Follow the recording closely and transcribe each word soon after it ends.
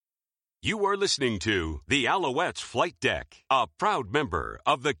You are listening to the Alouettes Flight Deck, a proud member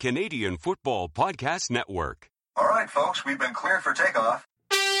of the Canadian Football Podcast Network. All right, folks, we've been cleared for takeoff.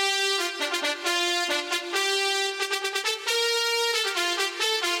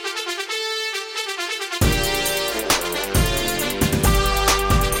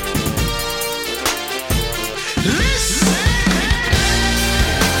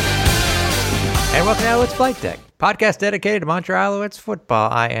 And welcome to Alouettes Flight Deck, podcast dedicated to Montreal Alouettes football.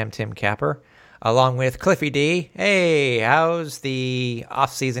 I am Tim Capper, along with Cliffy D. Hey, how's the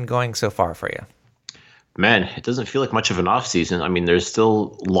off-season going so far for you? Man, it doesn't feel like much of an off-season. I mean, there's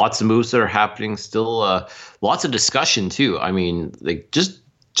still lots of moves that are happening, still lots of discussion, too. I mean, like just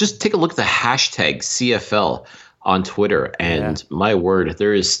take a look at the hashtag CFL on Twitter, and my word,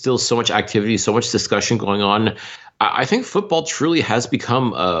 there is still so much activity, so much discussion going on. I think football truly has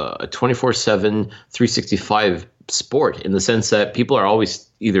become a 24/7, 365 sport in the sense that people are always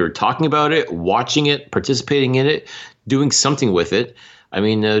either talking about it, watching it, participating in it, doing something with it. I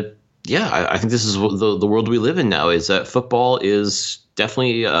mean, I think this is the world we live in now, is that football is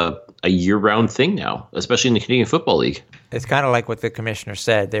definitely a year-round thing now, especially in the Canadian Football League. It's kind of like what the commissioner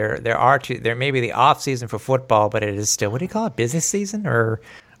said. There may be the off-season for football, but it is still, what do you call it, business season or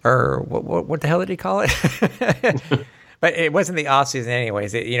what the hell did he call it? But it wasn't the off season,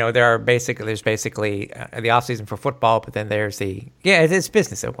 anyways. There's basically the off season for football, but then there's it's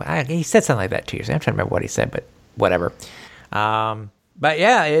business. He said something like that too. So I'm trying to remember what he said, but whatever. But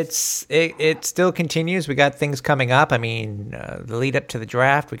yeah, it still continues. We got things coming up. I mean, the lead up to the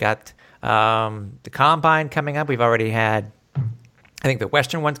draft. We got the Combine coming up. We've already had. I think the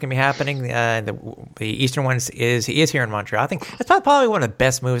Western one's going to be happening. The Eastern one is here in Montreal. I think that's probably one of the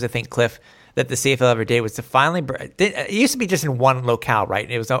best moves, I think, Cliff, that the CFL ever did, was to finally it used to be just in one locale, right?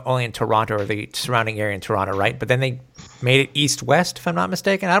 It was only in Toronto or the surrounding area in Toronto, right? But then they made it east-west, if I'm not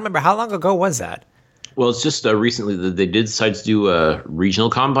mistaken. I don't remember. How long ago was that? Well, it's just recently that they did decide to do regional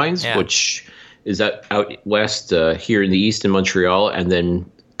combines, which is out west here in the east in Montreal, and then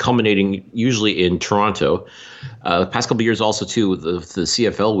culminating usually in Toronto. The past couple of years also, too, the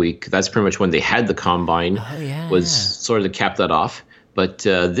CFL week, that's pretty much when they had the Combine, was sort of to cap that off. But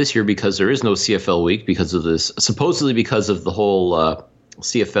this year, because there is no CFL week, supposedly because of the whole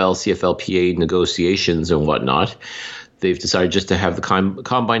CFL-CFLPA negotiations and whatnot, they've decided just to have the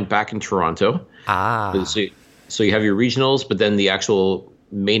Combine back in Toronto. So you have your regionals, but then the actual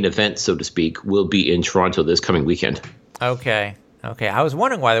main event, so to speak, will be in Toronto this coming weekend. Okay. I was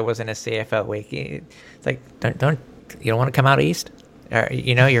wondering why there wasn't a CFL week. It's like, don't you don't want to come out east?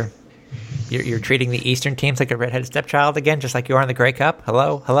 You're treating the Eastern teams like a redheaded stepchild again, just like you are in the Grey Cup.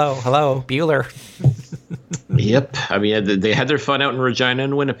 Hello, Bueller. Yep. I mean, they had their fun out in Regina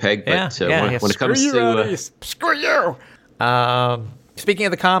and Winnipeg, but when it comes to screw you. Speaking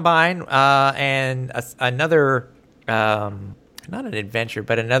of the Combine, and another not an adventure,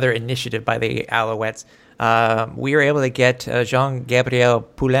 but another initiative by the Alouettes. We were able to get Jean-Gabriel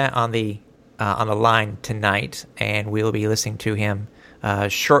Poulin on the line tonight, and we'll be listening to him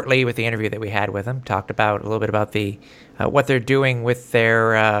shortly with the interview that we had with him. Talked about a little bit about the what they're doing with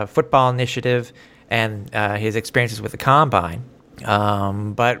their football initiative and his experiences with the Combine.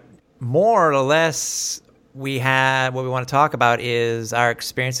 But more or less, what we want to talk about is our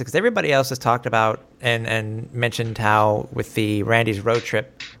experiences, because everybody else has talked about and mentioned how with the Randy's road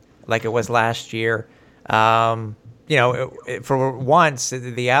trip, like it was last year. For once,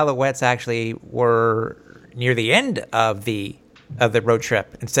 the Alouettes actually were near the end of the road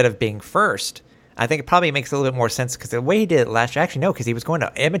trip instead of being first. I think it probably makes a little bit more sense because the way he did it last year, actually no, because he was going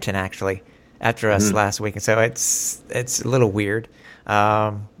to Edmonton actually after us last week, and so it's a little weird.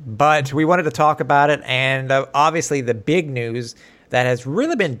 But we wanted to talk about it, and obviously the big news that has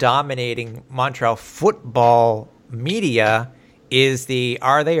really been dominating Montreal football media is the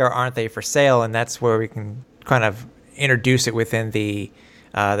are they or aren't they for sale, and that's where we can kind of introduce it within the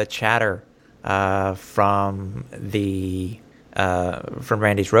chatter from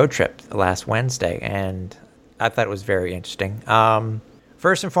Randy's road trip last Wednesday, and I thought it was very interesting.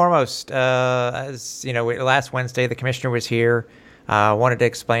 First and foremost, as you know, last Wednesday the commissioner was here, wanted to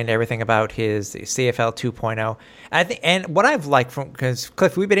explain everything about his CFL 2.0. And what I've liked because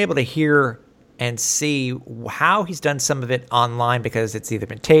Cliff, we've been able to hear and see how he's done some of it online, because it's either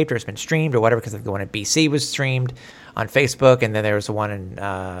been taped or it's been streamed or whatever, because the one in BC was streamed on Facebook, and then there was the one in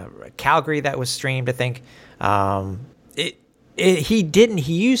Calgary that was streamed, I think. He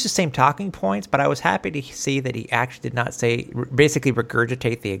used the same talking points, but I was happy to see that he actually did not basically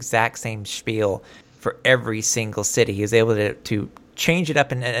regurgitate the exact same spiel for every single city. He was able to change it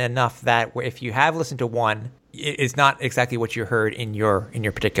up enough that if you have listened to one, is not exactly what you heard in your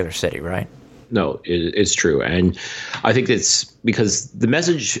particular city, right? No, it's true. And I think it's because the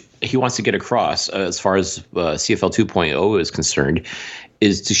message he wants to get across as far as CFL 2.0 is concerned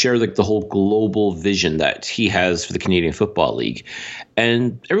is to share like the whole global vision that he has for the Canadian Football League.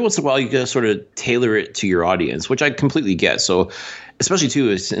 And every once in a while, you got to sort of tailor it to your audience, which I completely get. So especially,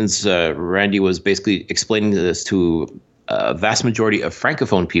 too, since Randy was basically explaining this to a vast majority of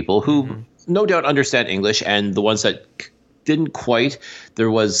Francophone people who no doubt understand English, and the ones that didn't quite. There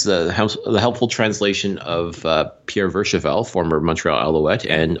was the helpful translation of Pierre Verchevel, former Montreal Alouette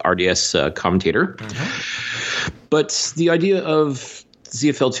and RDS commentator. But the idea of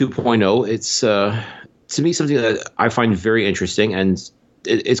CFL 2.0, it's to me something that I find very interesting, and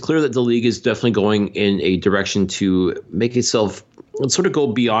it's clear that the league is definitely going in a direction to make itself sort of go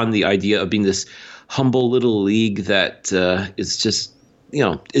beyond the idea of being this humble little league that is just,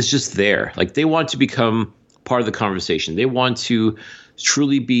 is just there. Like, they want to become part of the conversation. They want to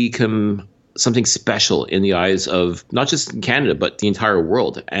truly become something special in the eyes of not just Canada, but the entire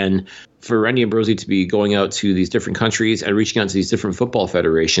world. And for Randy Ambrosie to be going out to these different countries and reaching out to these different football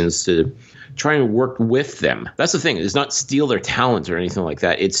federations to try and work with them. That's the thing. It's not steal their talent or anything like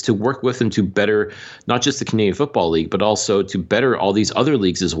that. It's to work with them to better not just the Canadian Football League, but also to better all these other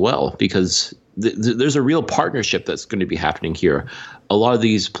leagues as well, because there's a real partnership that's going to be happening here. A lot of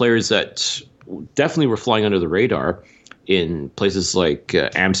these players that definitely were flying under the radar in places like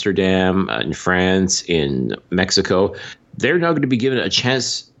Amsterdam, in France, in Mexico, they're now going to be given a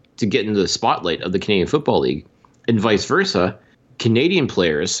chance to get into the spotlight of the Canadian Football League, and vice versa. Canadian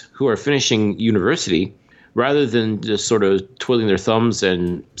players who are finishing university, rather than just sort of twiddling their thumbs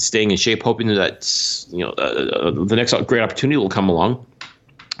and staying in shape, hoping that the next great opportunity will come along,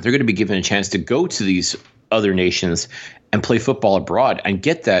 they're going to be given a chance to go to these other nations and play football abroad and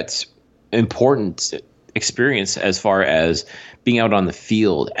get that important experience as far as being out on the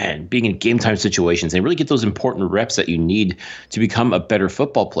field and being in game time situations and really get those important reps that you need to become a better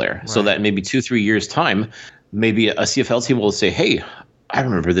football player. Right. So that maybe 2-3 years time, maybe a CFL team will say, hey, I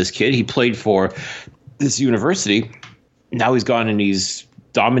remember this kid. He played for this university. Now he's gone and he's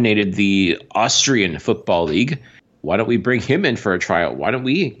dominated the Austrian Football League. Why don't we bring him in for a tryout? Why don't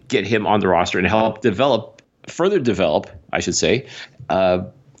we get him on the roster and help further develop,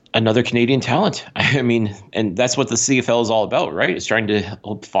 another Canadian talent? I mean, and that's what the CFL is all about, right? It's trying to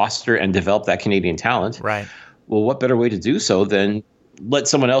help foster and develop that Canadian talent. Right. Well, what better way to do so than let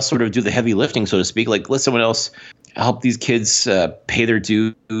someone else sort of do the heavy lifting, so to speak? Like, let someone else help these kids pay their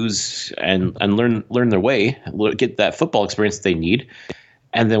dues and learn their way, get that football experience that they need.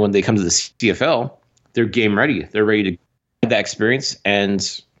 And then when they come to the CFL, they're game ready. They're ready to get that experience,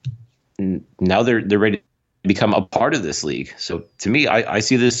 and now they're ready to become a part of this league. So to me, I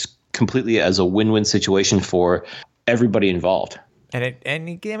see this completely as a win-win situation for everybody involved.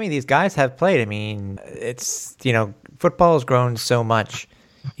 And these guys have played. I mean, it's, football has grown so much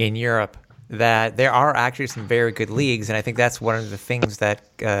in Europe that there are actually some very good leagues. And I think that's one of the things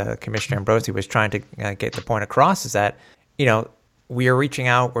that Commissioner Ambrosie was trying to get the point across, is that, we are reaching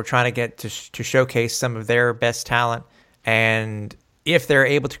out. We're trying to get to showcase some of their best talent. And if they're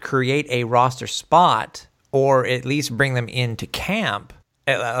able to create a roster spot, or at least bring them into camp,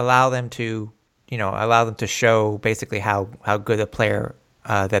 allow them to show basically how good a player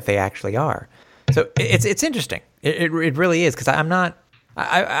that they actually are. So it's interesting. It really is, because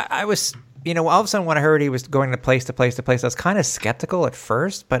I was, all of a sudden when I heard he was going to place, I was kind of skeptical at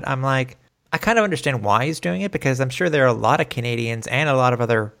first, but I'm like, I kind of understand why he's doing it, because I'm sure there are a lot of Canadians and a lot of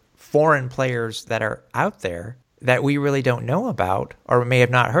other foreign players that are out there that we really don't know about or may have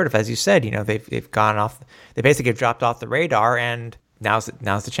not heard of. As you said, they've gone off, they basically have dropped off the radar, and now's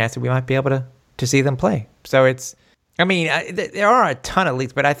the chance that we might be able to see them play. So there are a ton of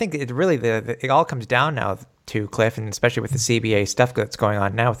leagues, but I think it really, it all comes down now to, Cliff, and especially with the CBA stuff that's going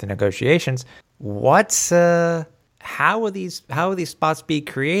on now with the negotiations, how will these spots be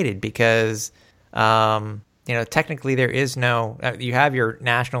created? Because, technically there is no, you have your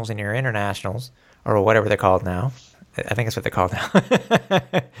nationals and your internationals, or whatever they're called now. I think that's what they're called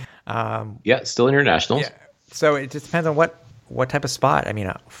now. Still internationals. Yeah. So it just depends on what type of spot. I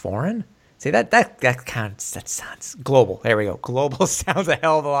mean, foreign? See, that sounds global. There we go. Global sounds a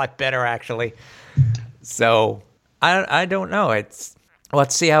hell of a lot better, actually. So I don't know.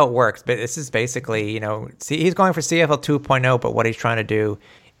 Let's see how it works. But this is basically, he's going for CFL 2.0, but what he's trying to do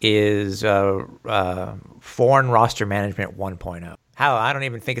is foreign roster management 1.0. How? I don't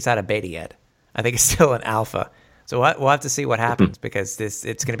even think it's out of beta yet. I think it's still an alpha. So we'll have to see what happens, because it's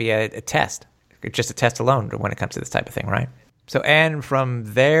going to be a test. It's just a test alone when it comes to this type of thing, right? So, and from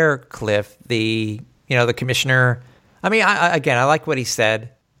there, Cliff, the the commissioner. I mean, I like what he said.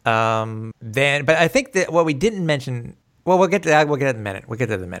 But I think that what we didn't mention. Well, we'll get to that. We'll get to it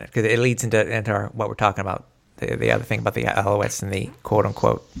in a minute because it leads into our, what we're talking about. The other thing about the Alouettes and the quote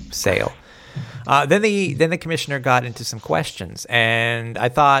unquote sale. Then the commissioner got into some questions, and I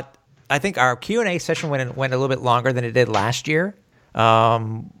think our Q&A session went a little bit longer than it did last year.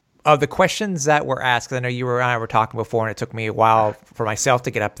 Of the questions that were asked, 'cause I know you and I were talking before, and it took me a while for myself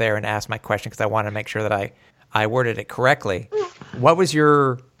to get up there and ask my question because I wanted to make sure that I worded it correctly. What was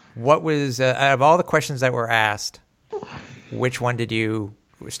out of all the questions that were asked, which one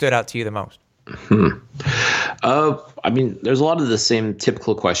stood out to you the most? I mean, there's a lot of the same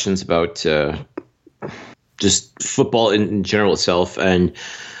typical questions about just football in general itself, and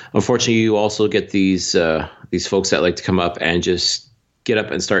unfortunately, you also get these folks that like to come up and just get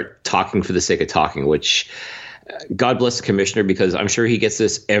up and start talking for the sake of talking, which God bless the commissioner, because I'm sure he gets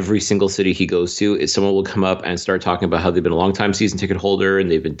this every single city he goes to. Is someone will come up and start talking about how they've been a long-time season ticket holder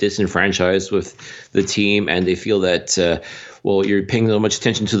and they've been disenfranchised with the team, and they feel that you're paying so much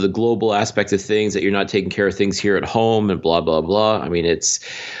attention to the global aspect of things that you're not taking care of things here at home, and blah blah blah. I mean,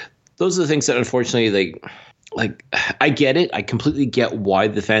 those are the things that unfortunately I get it. I completely get why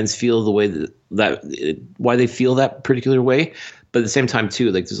the fans feel the way why they feel that particular way. But at the same time,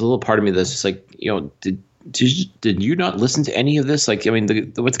 too, there's a little part of me that's just did you not listen to any of this? What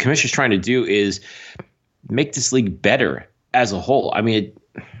the commissioner's trying to do is make this league better as a whole. I mean,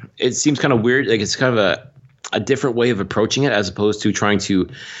 it seems kind of weird. It's kind of a different way of approaching it as opposed to trying to,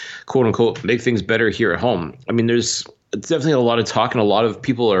 quote unquote, make things better here at home. I mean, there's definitely a lot of talk, and a lot of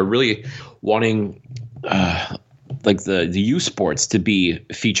people are really wanting the youth sports to be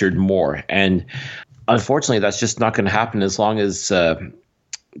featured more. And unfortunately, that's just not going to happen as long as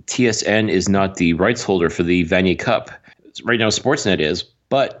TSN is not the rights holder for the Vanier Cup. Right now, Sportsnet is,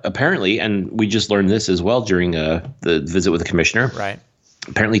 but apparently, and we just learned this as well during the visit with the commissioner. Right.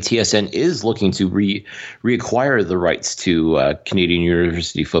 Apparently, TSN is looking to reacquire the rights to Canadian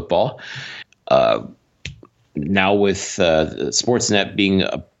university football. Now with Sportsnet being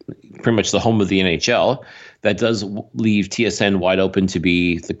pretty much the home of the NHL, that does leave TSN wide open to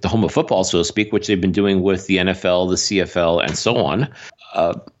be the home of football, so to speak, which they've been doing with the NFL, the CFL, and so on.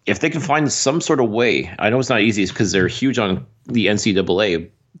 If they can find some sort of way, I know it's not easy because they're huge on the NCAA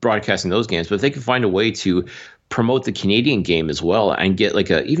broadcasting those games, but if they can find a way to promote the Canadian game as well and get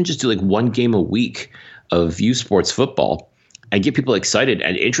even just do one game a week of youth sports football and get people excited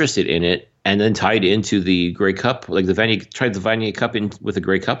and interested in it, and then tie it into the Grey Cup, try the Vanier Cup in with the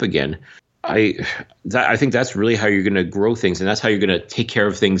Grey Cup again. I think that's really how you're going to grow things, and that's how you're going to take care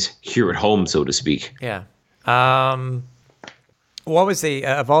of things here at home, so to speak. Yeah. What was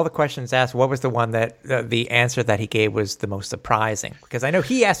of all the questions asked, what was the one that the answer that he gave was the most surprising? Because I know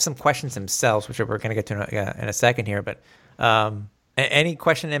he asked some questions himself, which we're going to get to in a second here, but any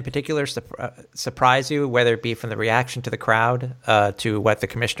question in particular surprise you, whether it be from the reaction to the crowd to what the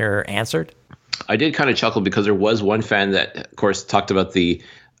commissioner answered? I did kind of chuckle because there was one fan that, of course, talked about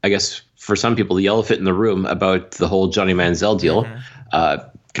I guess for some people, the elephant in the room about the whole Johnny Manziel deal.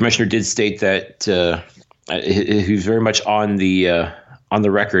 Mm-hmm. Commissioner did state that he's very much on the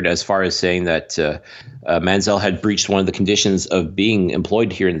record as far as saying that Manziel had breached one of the conditions of being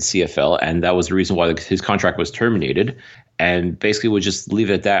employed here in the CFL, and that was the reason why his contract was terminated. And basically would just leave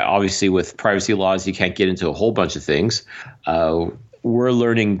it at that. Obviously, with privacy laws, you can't get into a whole bunch of things. We're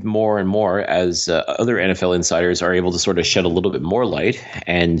learning more and more as other NFL insiders are able to sort of shed a little bit more light.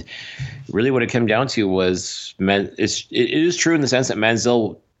 And really what it came down to was it is true in the sense that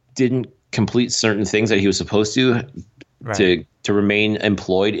Manziel didn't complete certain things that he was supposed to right. to remain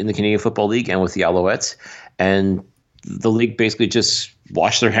employed in the Canadian Football League and with the Alouettes. And the league basically just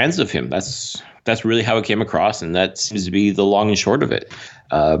washed their hands of him. That's really how it came across, and that seems to be the long and short of it.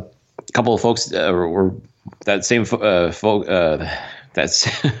 A couple of folks were that same let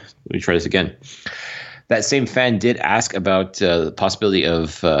me try this again. That same fan did ask about the possibility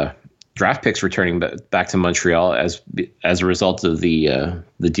of draft picks returning back to Montreal as a result of the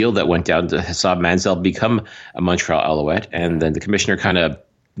deal that went down to Hassab Manziel become a Montreal Alouette, and then the commissioner kind of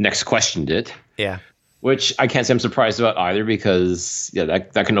next questioned it. Yeah. Which I can't say I'm surprised about either, because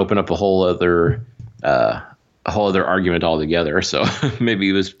that can open up a whole other argument altogether. So maybe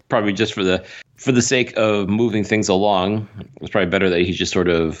it was probably just for the sake of moving things along. It was probably better that he just sort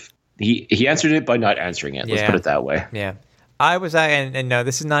of he answered it by not answering it. Let's put it that way. Yeah, I was and no,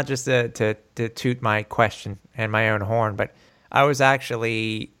 this is not just to toot my question and my own horn, but I was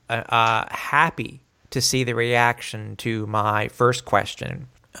actually happy to see the reaction to my first question,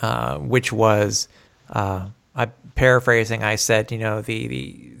 which was. I'm paraphrasing. I said, the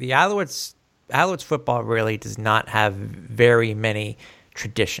Alouettes Alouettes football really does not have very many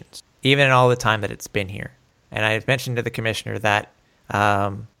traditions, even in all the time that it's been here. And I mentioned to the commissioner that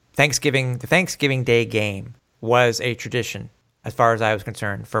the Thanksgiving Day game was a tradition, as far as I was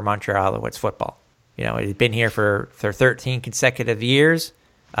concerned, for Montreal Alouettes football. It had been here for 13 consecutive years,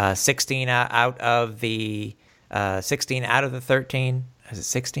 16 out of the 13. Is it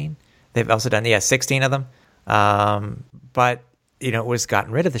 16? They've also done 16 of them. But it was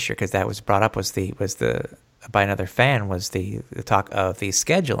gotten rid of this year because that was brought up was by another fan was the talk of the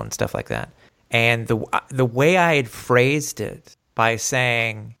schedule and stuff like that. And the way I had phrased it by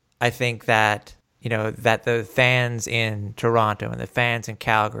saying, I think that that the fans in Toronto and the fans in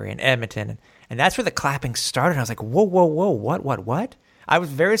Calgary and Edmonton and that's where the clapping started. I was like, whoa, what? I was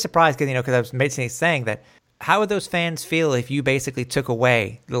very surprised because I was basically saying that how would those fans feel if you basically took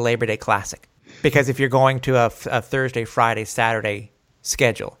away the Labor Day Classic? Because if you're going to a Thursday, Friday, Saturday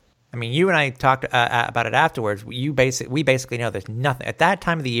schedule, I mean, you and I talked about it afterwards. We basically know there's nothing at that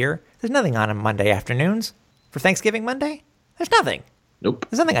time of the year. There's nothing on Monday afternoons for Thanksgiving Monday. There's nothing. Nope.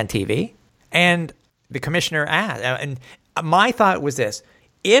 There's nothing on TV. And the commissioner asked, and my thought was this: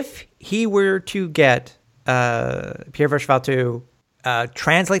 if he were to get Pierre Vercheval to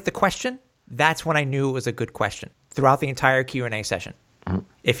translate the question, that's when I knew it was a good question throughout the entire Q&A session. Mm-hmm.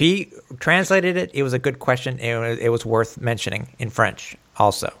 If he translated it, it was a good question. It was worth mentioning in French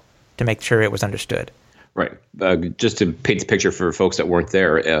also to make sure it was understood. Right. Just to paint the picture for folks that weren't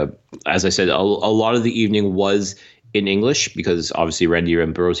there, as I said, a lot of the evening was in English because obviously Randy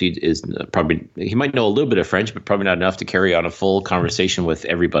Ambrosie is he might know a little bit of French, but probably not enough to carry on a full conversation with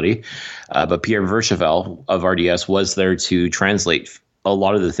everybody. But Pierre Vercheval of RDS was there to translate a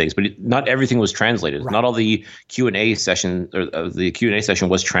lot of the things, but not everything was translated. Right. Not all the Q&A session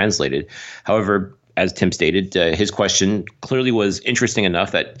was translated. However, as Tim stated, his question clearly was interesting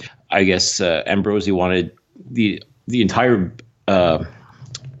enough that I guess Ambrosie wanted the entire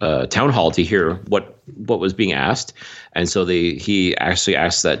town hall to hear what was being asked, and so he actually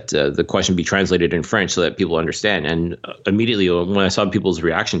asked that the question be translated in French so that people understand. And immediately when I saw people's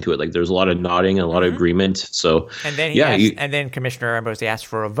reaction to it, like there's a lot of nodding and a lot of agreement. So and then and then Commissioner Ambrosie asked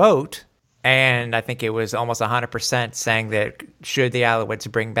for a vote, and I think it was almost 100% saying that should the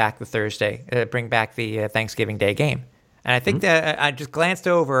Alouettes bring back the Thanksgiving Day game. And I think that I just glanced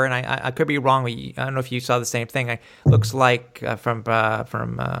over, and I could be wrong. I don't know if you saw the same thing. It looks like from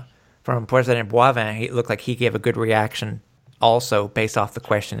President Boivin, it looked like he gave a good reaction also based off the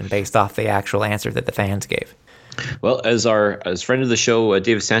question and based off the actual answer that the fans gave. Well, as friend of the show,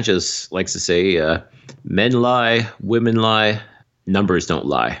 David Sanchez likes to say, men lie, women lie, numbers don't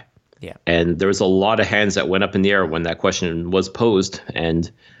lie. Yeah. And there was a lot of hands that went up in the air when that question was posed,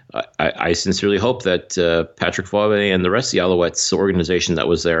 and I sincerely hope that Patrick Boivin and the rest of the Alouettes organization that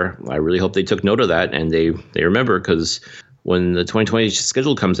was there, I really hope they took note of that and they remember, because when the 2020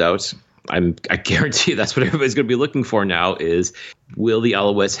 schedule comes out, I guarantee that's what everybody's going to be looking for now is, will the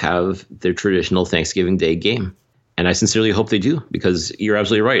Alouettes have their traditional Thanksgiving Day game? And I sincerely hope they do, because you're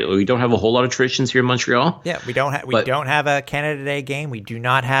absolutely right. We don't have a whole lot of traditions here in Montreal. Yeah, we don't have a Canada Day game. We do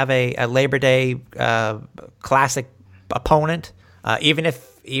not have a Labor Day classic opponent. Even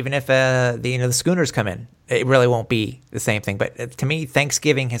if the Schooners come in, it really won't be the same thing. But to me,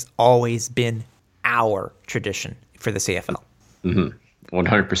 Thanksgiving has always been our tradition for the CFL. Mm-hmm.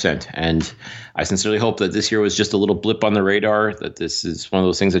 100%. And I sincerely hope that this year was just a little blip on the radar, that this is one of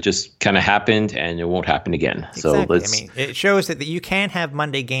those things that just kind of happened and it won't happen again. Exactly. So it shows that you can have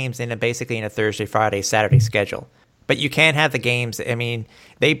Monday games basically in a Thursday, Friday, Saturday schedule. But you can't have the games. I mean,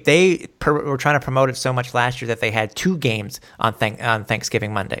 they were trying to promote it so much last year that they had 2 games on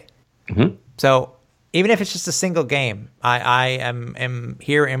Thanksgiving Monday. Mm-hmm. So even if it's just a single game, I am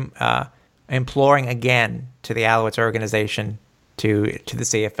here imploring again to the Alouettes organization, to the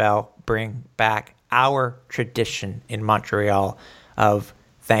CFL, bring back our tradition in Montreal of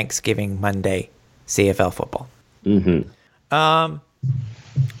Thanksgiving Monday CFL football. Mm-hmm.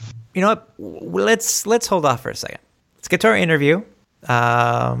 You know what? Let's hold off for a second. Let's get to our interview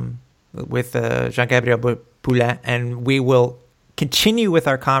with Jean-Gabriel Poulin, and we will continue with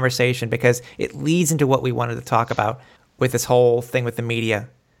our conversation because it leads into what we wanted to talk about with this whole thing with the media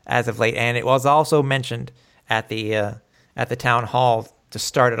as of late. And it was also mentioned at the town hall to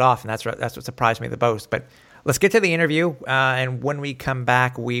start it off, and that's what surprised me the most. But let's get to the interview, and when we come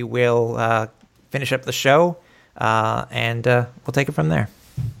back, we will finish up the show, and we'll take it from there.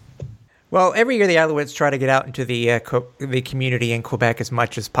 Well, every year the Alouettes try to get out into the community in Quebec as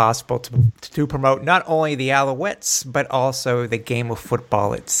much as possible to promote not only the Alouettes, but also the game of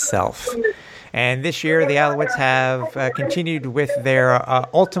football itself. And this year, the Alouettes have continued with their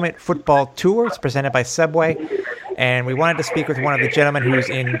Ultimate Football Tour. It's presented by Subway. And we wanted to speak with one of the gentlemen who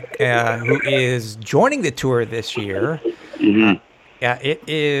is joining the tour this year. Mm-hmm. It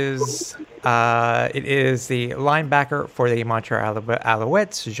is the linebacker for the Montreal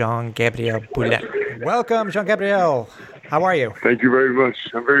Alouettes, Jean-Gabriel Poulin. Welcome, Jean-Gabriel. How are you? Thank you very much.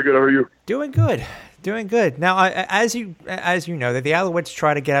 I'm very good. How are you? Doing good. Now, as you know, that the Alouettes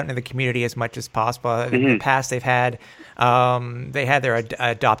try to get out into the community as much as possible. Mm-hmm. In the past, they had their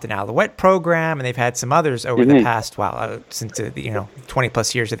Adopt an Alouette program, and they've had some others over the past since 20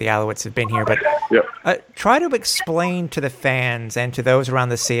 plus years that the Alouettes have been here. But try to explain to the fans and to those around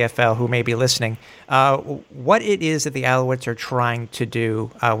the CFL who may be listening what it is that the Alouettes are trying to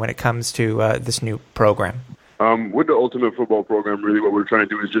do when it comes to this new program. With the Ultimate Football program, really what we're trying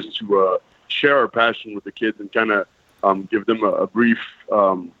to do is just to share our passion with the kids and kind of give them a brief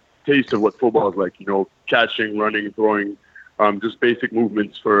taste of what football is like, catching, running, throwing, just basic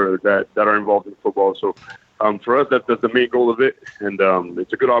movements that are involved in football. So for us, that's the main goal of it. And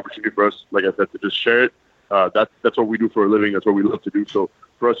it's a good opportunity for us, like I said, to just share it. That's what we do for a living. That's what we love to do. So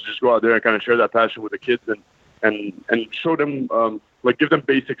for us to just go out there and kind of share that passion with the kids and show them, give them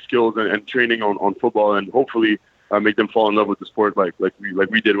basic skills and training on football, and hopefully make them fall in love with the sport like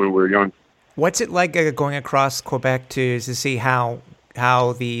we did when we were young. What's it like going across Quebec to see how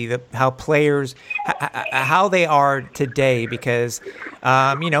players how they are today? Because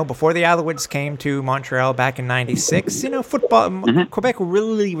before the Alouettes came to Montreal back in '96, football Quebec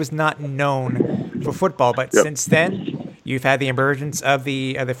really was not known for football. But since then, you've had the emergence of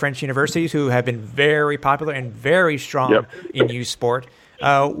the French universities, who have been very popular and very strong in youth sport.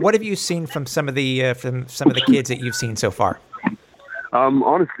 What have you seen from some of the kids that you've seen so far?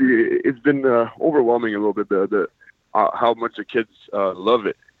 Honestly, it's been overwhelming a little bit, the how much the kids love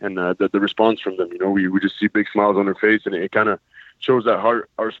it, and the response from them. We just see big smiles on their face, and it kind of shows that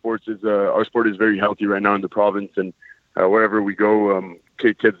our sport is very healthy right now in the province, and wherever we go,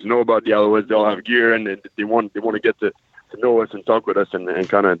 kids know about the Alouettes. They all have gear, and they want to get to know us and talk with us, and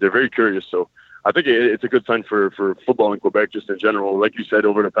kind of they're very curious. So I think it's a good sign for football in Quebec just in general. Like you said,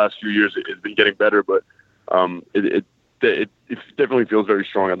 over the past few years, it's been getting better, but it definitely feels very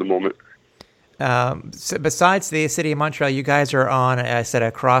strong at the moment. So besides the city of Montreal, you guys are on, I said,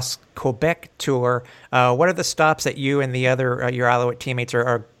 a cross Quebec tour. What are the stops that you and the other your Alouette teammates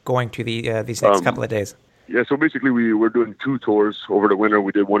are going to these next couple of days? Yeah, so basically we're doing 2 tours over the winter.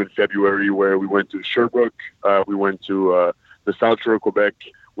 We did one in February where we went to Sherbrooke. We went to the South Shore of Quebec.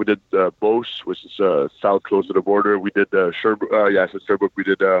 We did Beauce, which is south close to the border. We did Sherbrooke. We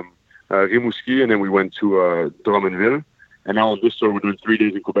did Rimouski, and then we went to Drummondville. And now on this tour, we're doing 3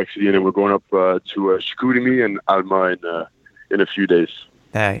 days in Quebec City, and then we're going up to Chicoutimi and Alma in a few days.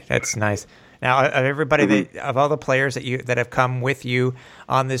 Hey, that's nice. Now, everybody of all the players that have come with you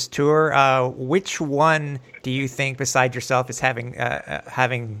on this tour, which one do you think, beside yourself, is having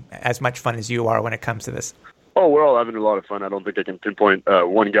as much fun as you are when it comes to this? Oh, we're all having a lot of fun. I don't think I can pinpoint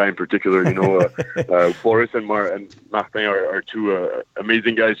one guy in particular. Boris and Martin are 2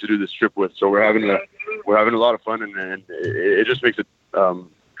 amazing guys to do this trip with. So we're having a lot of fun, and it just makes it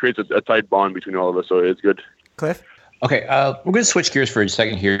creates a tight bond between all of us. So it's good. Cliff? Okay, we're going to switch gears for a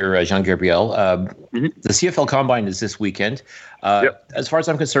second here, Jean-Gabriel. The CFL Combine is this weekend. As far as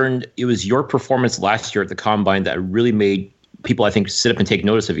I'm concerned, it was your performance last year at the Combine that really made people, I think, sit up and take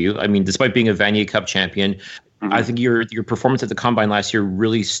notice of you. I mean, despite being a Vanier Cup champion, I think your performance at the Combine last year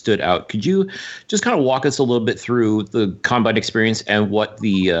really stood out. Could you just kind of walk us a little bit through the Combine experience and what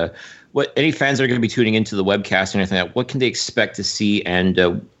any fans that are going to be tuning into the webcast and anything like that, what can they expect to see,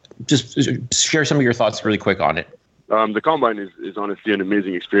 and just share some of your thoughts really quick on it? The Combine is honestly an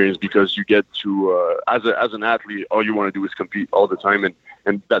amazing experience because you get to, as an athlete, all you want to do is compete all the time,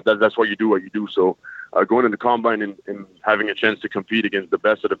 and that's why you do what you do. So going to the Combine and having a chance to compete against the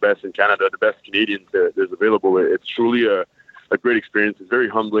best of the best in Canada, the best Canadians there's available, it's truly a great experience. It's very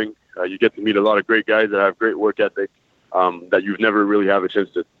humbling. You get to meet a lot of great guys that have great work ethic that you've never really had a chance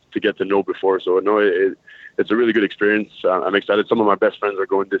to get to know before. So no, it's a really good experience. I'm excited. Some of my best friends are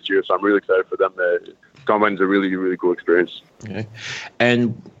going this year, so I'm really excited for them. Combine is a really, really cool experience. Okay.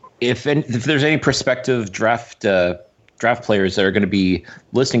 And if there's any prospective draft players that are going to be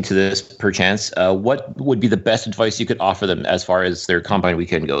listening to this, perchance, what would be the best advice you could offer them as far as their Combine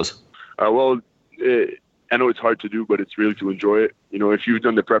weekend goes? I know it's hard to do, but it's really to enjoy it. If you've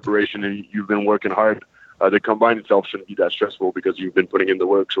done the preparation and you've been working hard, the Combine itself shouldn't be that stressful because you've been putting in the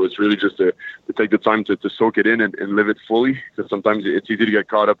work. So it's really just to take the time to soak it in and live it fully, because sometimes it's easy to get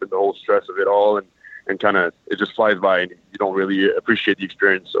caught up in the whole stress of it all and kind of it just flies by and you don't really appreciate the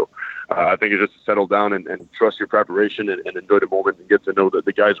experience. So I think it's just to settle down and trust your preparation and enjoy the moment and get to know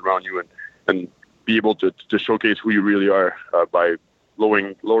the guys around you and be able to showcase who you really are by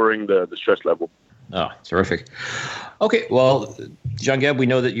lowering the stress level. Oh, terrific. Okay, well, Jean-Gab, we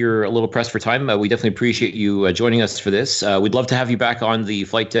know that you're a little pressed for time. We definitely appreciate you joining us for this. We'd love to have you back on the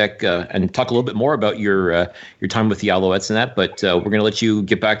flight deck and talk a little bit more about your time with the Alouettes and that, but we're going to let you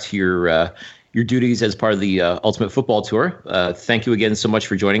get back to your duties as part of the Ultimate Football Tour. Thank you again so much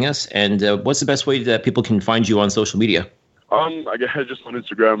for joining us. And what's the best way that people can find you on social media? I guess just on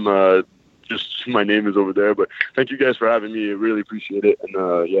Instagram, just my name is over there. But thank you guys for having me. I really appreciate it.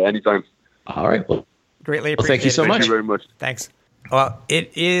 And anytime. All right. Well, greatly appreciate it. Well, thank you so much. Thank you very much. Thanks. Well,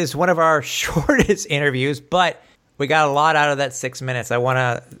 it is one of our shortest interviews, but we got a lot out of that 6 minutes. I want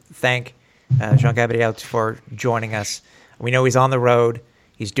to thank Jean-Gabriel for joining us. We know he's on the road.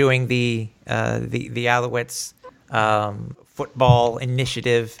 He's doing the Alouettes football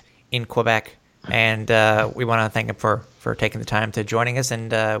initiative in Quebec, and we want to thank him for taking the time to joining us,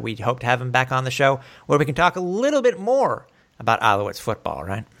 and we hope to have him back on the show where we can talk a little bit more about Alouettes football,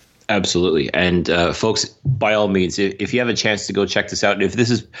 right? Absolutely. And folks, by all means, if you have a chance to go check this out, if this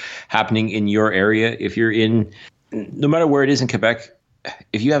is happening in your area, if you're in, no matter where it is in Quebec,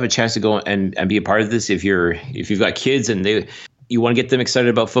 if you have a chance to go and be a part of this, if you've got kids and you want to get them excited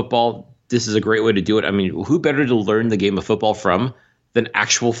about football, this is a great way to do it. I mean, who better to learn the game of football from than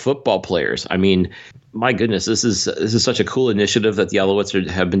actual football players? I mean, my goodness, this is such a cool initiative that the Alouettes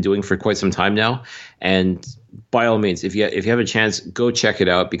have been doing for quite some time now. And by all means, if you have a chance, go check it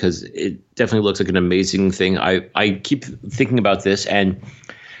out because it definitely looks like an amazing thing. I keep thinking about this, and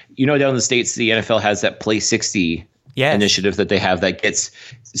down in the States, the NFL has that Play 60 initiative that they have that it's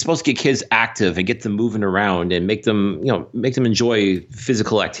supposed to get kids active and get them moving around and make them enjoy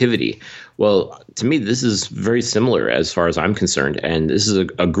physical activity. Well, to me, this is very similar as far as I'm concerned. And this is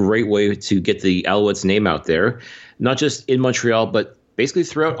a great way to get the Alouettes name out there, not just in Montreal, but basically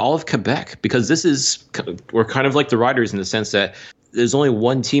throughout all of Quebec, because we're kind of like the Riders in the sense that there's only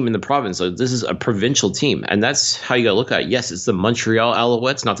one team in the province. So this is a provincial team. And that's how you got to look at it. Yes, it's the Montreal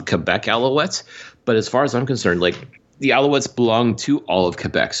Alouettes, not the Quebec Alouettes. But as far as I'm concerned, the Alouettes belong to all of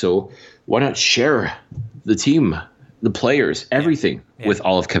Quebec. So why not share the team, the players, everything with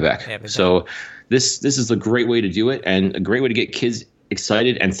all of Quebec? Yeah, so this is a great way to do it and a great way to get kids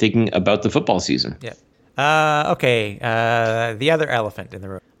excited and thinking about the football season. Yeah. Okay. The other elephant in the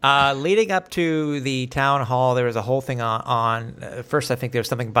room. Leading up to the town hall, there was a whole thing on first, I think there was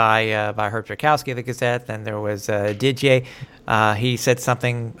something by Herb Jarkowski of the Gazette. Then there was Didier. He said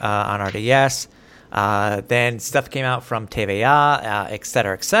something on RDS. Then stuff came out from TVA, et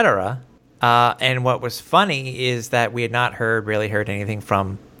cetera, et cetera. And what was funny is that we had not really heard anything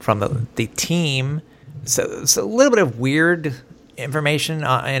from the team. So a little bit of weird information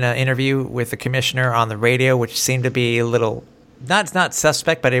in an interview with the commissioner on the radio, which seemed to be a little not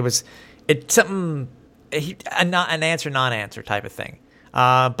suspect, but it's something an answer non-answer type of thing.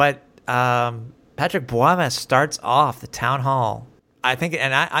 But Patrick Boisvert starts off the town hall, I think,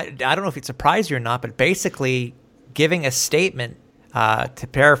 and I don't know if it surprised you or not, but basically giving a statement to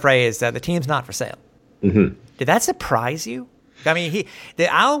paraphrase the team's not for sale. Mm-hmm. Did that surprise you? I mean, the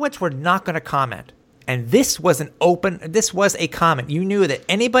Alouettes were not going to comment. And this was a comment. You knew that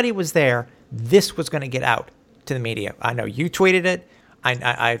anybody was there, this was going to get out to the media. I know you tweeted it.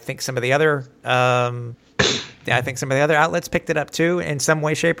 I think some of the other outlets picked it up too in some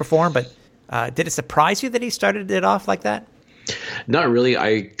way, shape, or form. But did it surprise you that he started it off like that? Not really.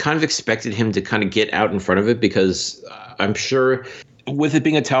 I kind of expected him to kind of get out in front of it because I'm sure with it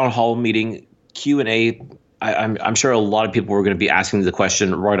being a town hall meeting, Q&A, I'm sure a lot of people were going to be asking the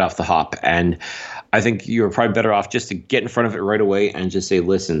question right off the hop. And I think you're probably better off just to get in front of it right away and just say,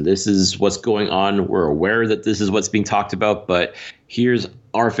 listen, this is what's going on. We're aware that this is what's being talked about, but here's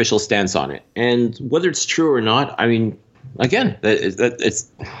our official stance on it. And whether it's true or not, I mean, again,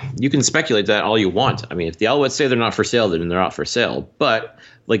 it's you can speculate that all you want. I mean, if the Alouettes say they're not for sale, then they're not for sale. But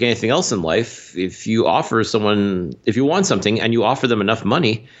like anything else in life, if you want something and you offer them enough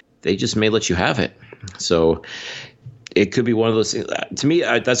money, they just may let you have it. So it could be one of those things. To me,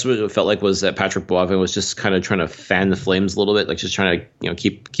 that's what it felt like, was that Patrick Boivin was just kind of trying to fan the flames a little bit, like just trying to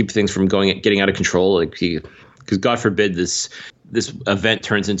keep things from getting out of control. Because God forbid this event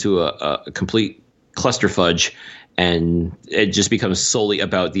turns into a complete clusterfudge, and it just becomes solely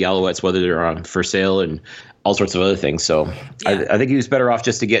about the Alouettes, whether they're on for sale and all sorts of other things. So yeah. I think he was better off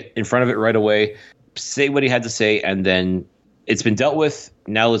just to get in front of it right away, say what he had to say, and then it's been dealt with.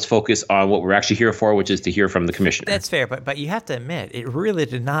 Now let's focus on what we're actually here for, which is to hear from the commissioner. That's fair, but you have to admit, it really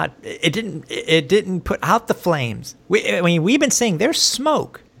did not. It didn't put out the flames. We've been saying there's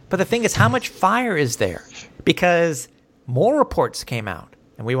smoke, but the thing is, how much fire is there? Because more reports came out,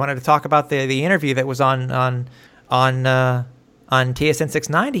 and we wanted to talk about the interview that was on TSN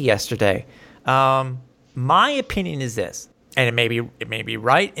 690 yesterday. My opinion is this, and it may be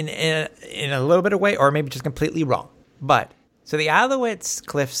right in a little bit of way, or maybe just completely wrong. But so the Alouettes,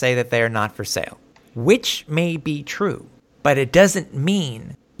 Cliff, say that they are not for sale, which may be true, but it doesn't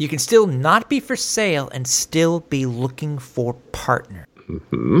mean you can still not be for sale and still be looking for partner.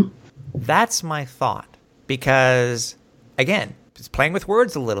 Mm-hmm. That's my thought, because again, it's playing with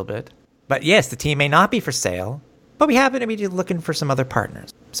words a little bit. But yes, the team may not be for sale, but we happen to be looking for some other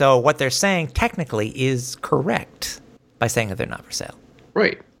partners. So what they're saying technically is correct by saying that they're not for sale.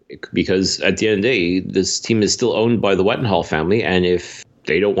 Right. Because at the end of the day, this team is still owned by the Wettenhall family. And if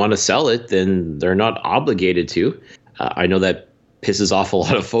they don't want to sell it, then they're not obligated to. I know that pisses off a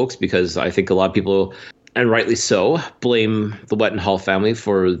lot of folks because I think a lot of people, and rightly so, blame the Wettenhall family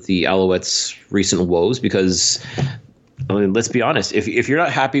for the Alouettes' recent woes. Because, I mean, let's be honest, if you're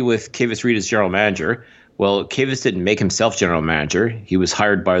not happy with Kavis Reed as general manager, well, Kavis didn't make himself general manager. He was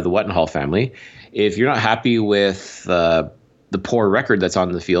hired by the Wettenhall family. If you're not happy with the poor record that's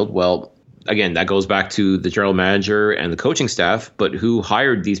on the field, well, again, that goes back to the general manager and the coaching staff, but who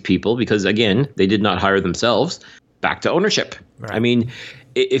hired these people? Because, again, they did not hire themselves. Back to ownership. Right. I mean,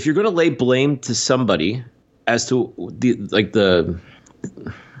 if you're going to lay blame to somebody as to the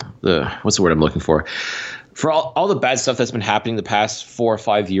what's the word I'm looking for all the bad stuff that's been happening the past 4 or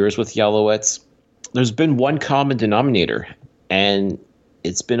 5 years with the Alouettes, there's been one common denominator, and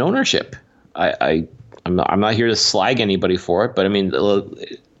it's been ownership. I'm not here to slag anybody for it, but I mean,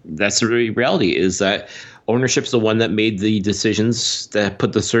 that's the reality, is that ownership's the one that made the decisions that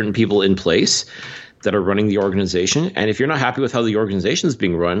put the certain people in place that are running the organization. And if you're not happy with how the organization is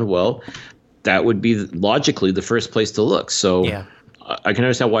being run, well, that would be logically the first place to look. So yeah. I can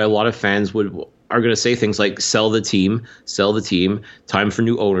understand why a lot of fans are going to say things like sell the team, time for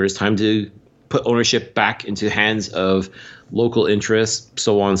new owners, time to put ownership back into hands of local interests,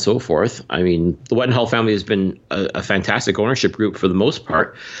 so on and so forth. I mean, the Wettenhall family has been a fantastic ownership group for the most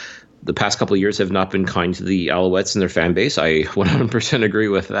part. The past couple of years have not been kind to the Alouettes and their fan base. I 100% agree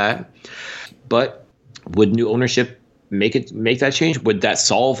with that. But would new ownership make that change? Would that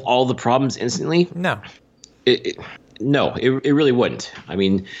solve all the problems instantly? No. No, it really wouldn't. I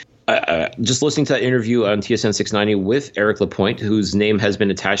mean, just listening to that interview on TSN 690 with Eric Lapointe, whose name has been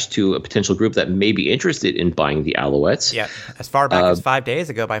attached to a potential group that may be interested in buying the Alouettes. Yeah, as far back as 5 days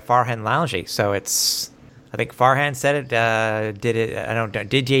ago by Farhan Loungy. So I think Farhan said it, did it. I don't know.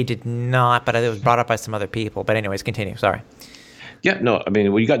 DJ did not, but it was brought up by some other people. But anyways, continue. Sorry. Yeah, no, I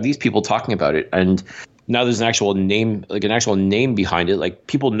mean, well, you got these people talking about it, and now there's an actual name behind it. Like,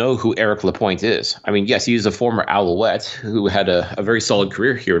 people know who Eric Lapointe is. I mean, yes, he is a former Alouette who had a very solid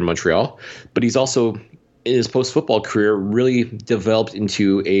career here in Montreal, but he's also, in his post-football career, really developed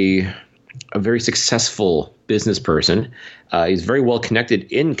into a very successful business person. He's very well connected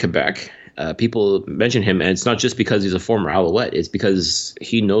in Quebec. People mention him, and it's not just because he's a former Alouette. It's because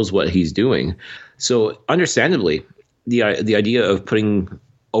he knows what he's doing. So, understandably, the idea of putting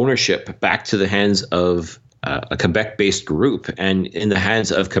ownership back to the hands of a Quebec-based group and in the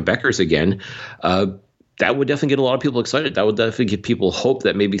hands of Quebecers again, that would definitely get a lot of people excited. That would definitely give people hope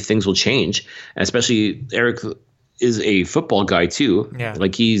that maybe things will change. And especially Eric is a football guy too. Yeah.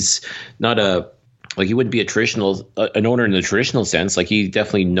 Like, he's not he wouldn't be an owner in the traditional sense. Like, he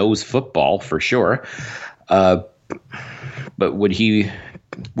definitely knows football for sure. But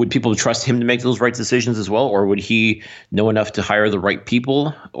would people trust him to make those right decisions as well? Or would he know enough to hire the right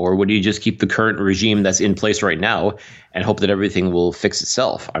people? Or would he just keep the current regime that's in place right now and hope that everything will fix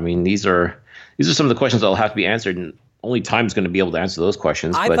itself? I mean, these are some of the questions that will have to be answered, and only time's going to be able to answer those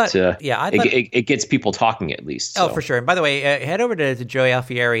questions. It gets people talking at least. So. Oh, for sure. And by the way, head over to Joey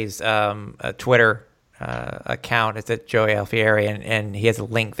Alfieri's Twitter account. It's at Joey Alfieri, and he has a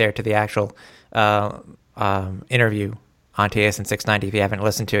link there to the actual interview on TSN 690 if you haven't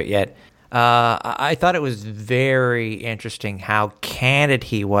listened to it yet. I thought it was very interesting how candid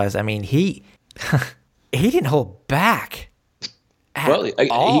he was. I mean, he didn't hold back at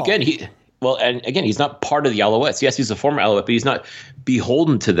all. He's not part of the Alouettes. Yes, he's a former Alouette, but he's not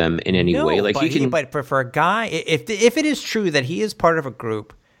beholden to them in any way. Like, but for a guy, if it is true that he is part of a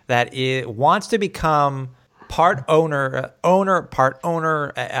group that wants to become part owner,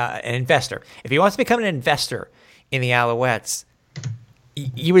 an investor. If he wants to become an investor in the Alouettes,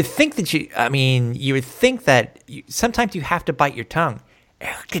 you would think that sometimes you have to bite your tongue.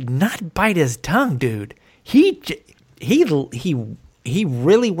 Eric did not bite his tongue, dude. He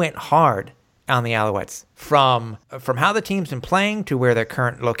really went hard on the Alouettes from how the team's been playing to where their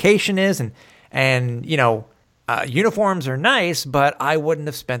current location is, and uniforms are nice, but I wouldn't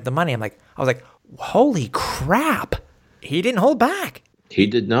have spent the money. I was like, holy crap! He didn't hold back. He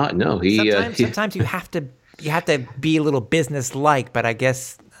did not. No, sometimes you have to be a little business-like, but I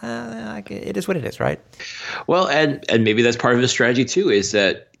guess it is what it is, right? Well, and maybe that's part of his strategy too. Is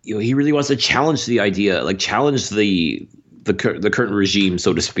that he really wants to challenge the idea, like challenge the current regime,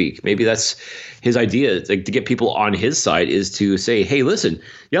 so to speak. Maybe that's his idea, like to get people on his side, is to say, hey, listen,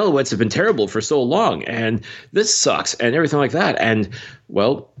 the Alouettes have been terrible for so long, and this sucks, and everything like that. And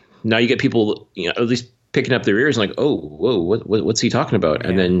well, now you get people, at least picking up their ears and like, oh, whoa, what's he talking about? Yeah.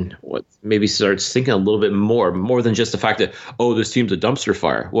 And then maybe starts thinking a little bit more than just the fact that, oh, this team's a dumpster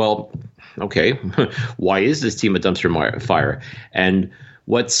fire. Well, okay, why is this team a dumpster fire? And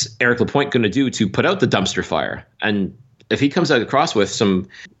what's Eric Lapointe going to do to put out the dumpster fire? And if he comes across with some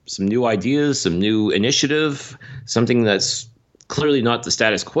new ideas, some new initiative, something that's clearly not the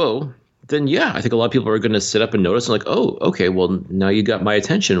status quo, then yeah, I think a lot of people are going to sit up and notice and like, oh, okay, well, now you got my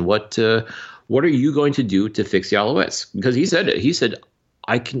attention. What are you going to do to fix the Alouettes? Because he said it. He said,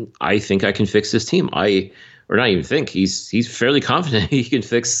 I think I can fix this team. He's fairly confident he can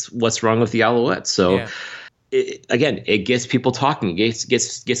fix what's wrong with the Alouettes. So yeah. It gets people talking. It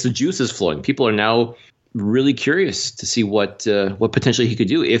gets the juices flowing. People are now really curious to see what potentially he could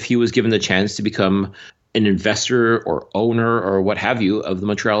do if he was given the chance to become an investor or owner or what have you of the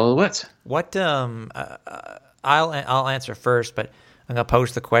Montreal Alouettes. What I'll answer first, but I'm going to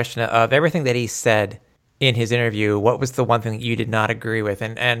pose the question of everything that he said in his interview. What was the one thing that you did not agree with?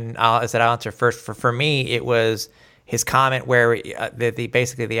 And I'll answer first. For me, it was his comment where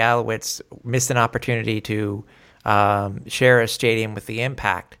basically the Alouettes missed an opportunity to share a stadium with the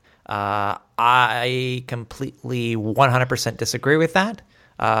Impact. I completely 100% disagree with that.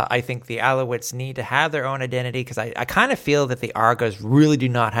 I think the Alouettes need to have their own identity, because I kind of feel that the Argos really do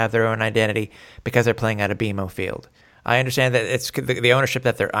not have their own identity because they're playing at a BMO field. I understand that it's the ownership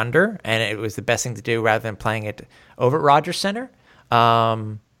that they're under, and it was the best thing to do rather than playing it over at Rogers Centre.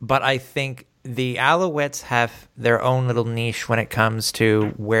 But I think the Alouettes have their own little niche when it comes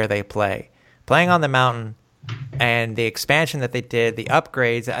to where they play. Playing on the mountain and the expansion that they did, the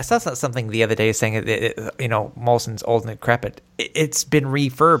upgrades. I saw something the other day saying that, Molson's old and decrepit. It's been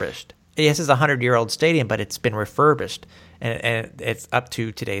refurbished. Yes, it's a 100-year-old stadium, but it's been refurbished, and it's up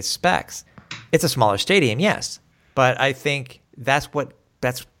to today's specs. It's a smaller stadium, yes. But I think that's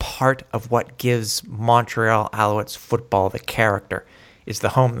part of what gives Montreal Alouettes football the character, is the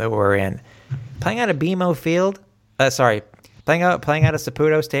home that we're in. Playing out a BMO field, playing out a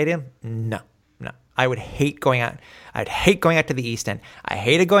Saputo Stadium, no. I would hate going out. I'd hate going out to the East End. I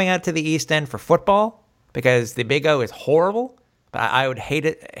hated going out to the East End for football because the Big O is horrible. But I would hate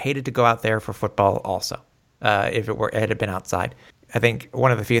it to go out there for football also, if it had been outside. I think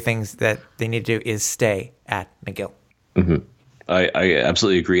one of the few things that they need to do is stay at McGill. Mm-hmm. I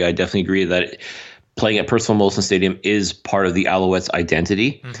absolutely agree. I definitely agree that playing at Percival Molson Stadium is part of the Alouettes'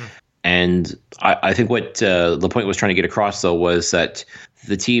 identity. Mm-hmm. And I think what Lapointe was trying to get across, though, was that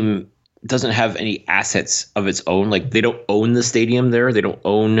the team doesn't have any assets of its own. Like, they don't own the stadium there. They don't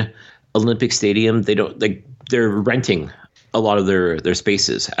own Olympic Stadium. They're renting a lot of their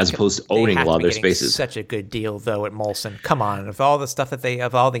spaces as opposed to owning a lot of their spaces. Such a good deal though at Molson. Come on, of all the stuff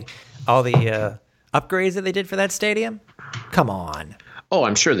that all the upgrades that they did for that stadium. Come on. Oh,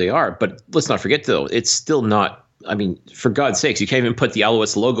 I'm sure they are, but let's not forget though, it's still not. I mean, for God's sakes, you can't even put the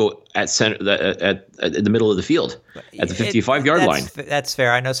Alouettes logo at the middle of the field at the 55-yard line. That's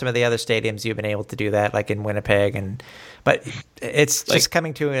fair. I know some of the other stadiums you've been able to do that, like in Winnipeg, but it's just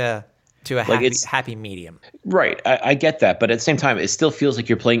coming to a happy medium. Right. I get that. But at the same time, it still feels like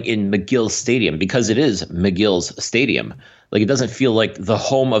you're playing in McGill Stadium because it is McGill's stadium. Like, it doesn't feel like the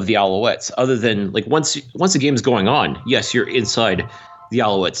home of the Alouettes, other than like once the game's going on, yes, you're inside the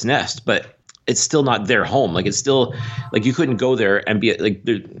Alouettes nest, but it's still not their home. Like, it's still like you couldn't go there and be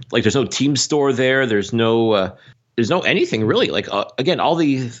there's no team store there. There's no anything really. Like, again, all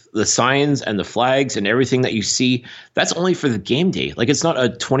the signs and the flags and everything that you see, that's only for the game day. Like, it's not a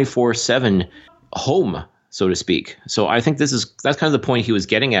 24/7 home, so to speak. So I think that's kind of the point he was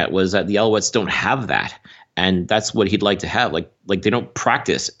getting at, was that the Alouettes don't have that. And that's what he'd like to have. Like they don't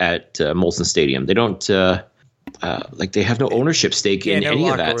practice at Molson Stadium. They don't they have no ownership stake in any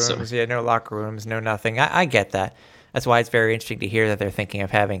of that. Rooms, so. Yeah, no locker rooms, no nothing. I get that. That's why it's very interesting to hear that they're thinking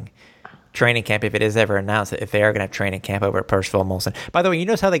of having training camp, if it is ever announced, if they are going to have training camp over at Percival Molson. By the way, you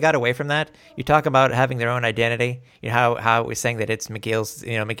notice how they got away from that? You talk about having their own identity. You know how it was saying that it's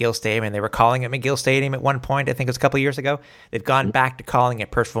McGill Stadium, and they were calling it McGill Stadium at one point. I think it was a couple of years ago. They've gone back to calling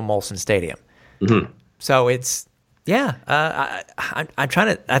it Percival Molson Stadium. Mm-hmm. So it's I'm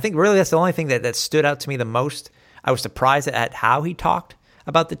trying to. I think really that's the only thing that stood out to me the most. I was surprised at how he talked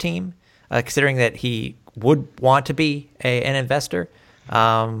about the team, considering that he would want to be an investor.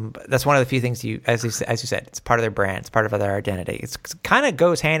 That's one of the few things as you said, it's part of their brand, it's part of their identity. It kind of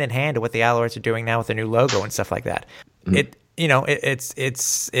goes hand in hand to what the Alouettes are doing now with their new logo and stuff like that. Mm-hmm.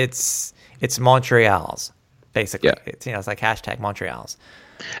 It's Montreal's basically. Yeah. It's like hashtag Montreal's.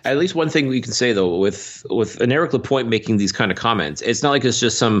 At least one thing we can say though, with an Eric Lapointe making these kind of comments, it's not like it's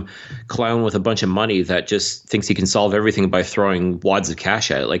just some clown with a bunch of money that just thinks he can solve everything by throwing wads of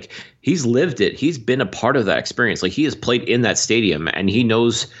cash at it. Like, he's lived it. He's been a part of that experience. Like, he has played in that stadium and he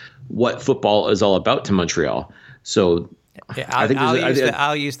knows what football is all about to Montreal. So yeah,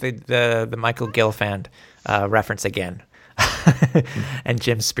 I'll use the Michael Gilfand reference again. And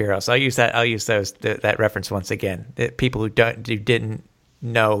Jim Spiros. I'll use that reference once again. People who didn't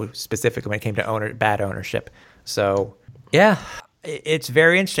know specifically when it came to bad ownership. So yeah, it's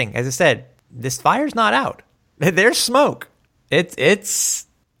very interesting. As I said, this fire's not out. There's smoke. It's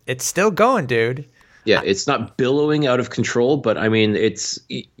still going, dude. Yeah, it's not billowing out of control, but I mean,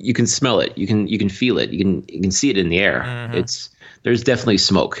 you can smell it. You can feel it. You can see it in the air. Mm-hmm. There's definitely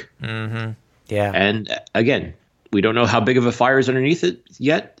smoke. Mm-hmm. Yeah. And again, we don't know how big of a fire is underneath it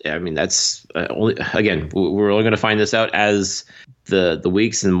yet. I mean, that's we're only going to find this out as the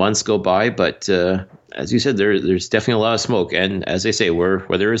weeks and months go by. But as you said, there's definitely a lot of smoke. And as they say, where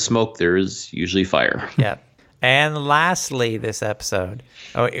there is smoke, there is usually fire. Yeah. And lastly, this episode,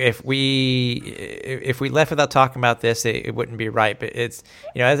 if we left without talking about this, it wouldn't be right. But it's,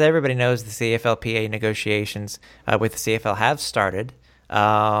 as everybody knows, the CFLPA negotiations with the CFL have started.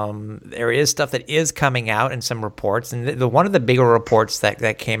 There is stuff that is coming out in some reports, and one of the bigger reports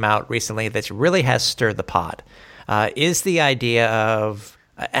that came out recently that really has stirred the pot is the idea of,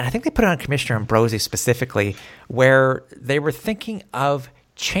 and I think they put it on Commissioner Ambrosie specifically, where they were thinking of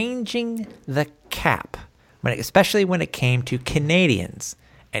changing the cap, especially when it came to Canadians,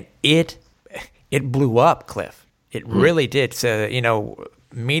 and it blew up, Cliff. It really did. So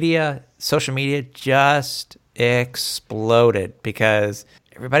social media just exploded because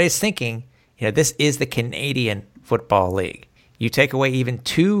everybody's thinking, this is the Canadian Football League. You take away even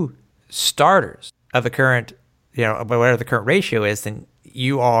two starters of the current, whatever the current ratio is, then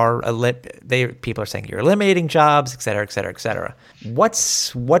you are people are saying you're eliminating jobs, et cetera, et cetera, et cetera.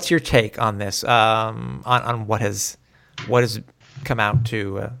 What's your take on this? On what has come out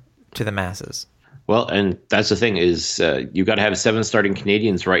to the masses? Well, and that's the thing is you got to have 7 starting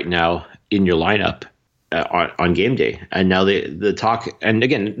Canadians right now in your lineup on game day. And now the talk, and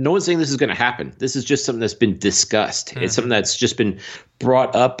again, no one's saying this is going to happen. This is just something that's been discussed. Mm-hmm. It's something that's just been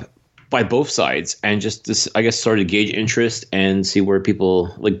brought up by both sides, and just this, I guess, sort of gauge interest and see where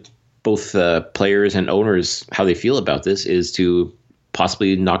people, like both players and owners, how they feel about this, is to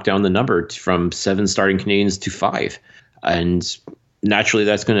possibly knock down the number from 7 starting Canadians to 5. And naturally,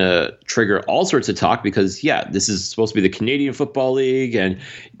 that's going to trigger all sorts of talk because, this is supposed to be the Canadian Football League, and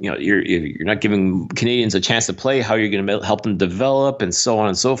you're not giving Canadians a chance to play. How you're going to help them develop, and so on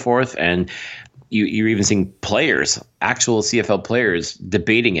and so forth. And you're even seeing players, actual CFL players,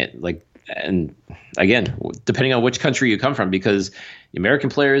 debating it. And again, depending on which country you come from, because the American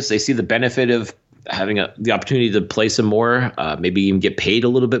players, they see the benefit of having the opportunity to play some more, maybe even get paid a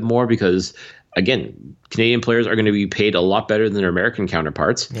little bit more because, again, Canadian players are going to be paid a lot better than their American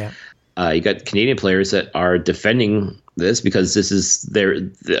counterparts. Yeah. You got Canadian players that are defending this because this is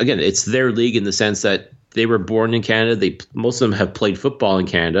it's their league in the sense that they were born in Canada. Most of them have played football in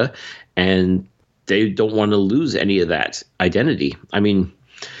Canada, and they don't want to lose any of that identity. I mean,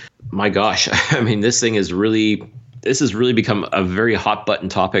 my gosh, this has really become a very hot button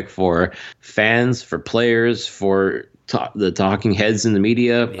topic for fans, for players, for the talking heads in the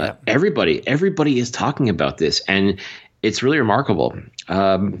media. Yeah. Everybody is talking about this, and it's really remarkable.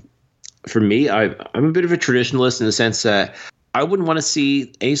 For me, I'm a bit of a traditionalist in the sense that I wouldn't want to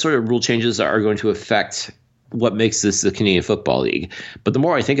see any sort of rule changes that are going to affect what makes this the Canadian Football League. But the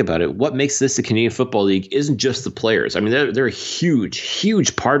more I think about it, what makes this the Canadian Football League isn't just the players. They're a huge,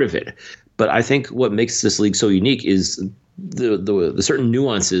 huge part of it. But I think what makes this league so unique is the certain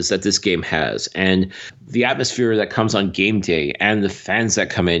nuances that this game has, and the atmosphere that comes on game day, and the fans that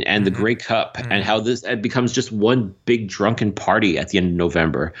come in, and the Grey Cup, and how it becomes just one big drunken party at the end of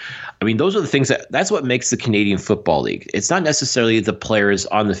November. Those are the things that's what makes the Canadian Football League. It's not necessarily the players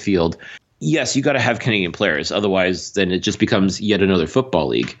on the field yes, you got to have Canadian players. Otherwise, then it just becomes yet another football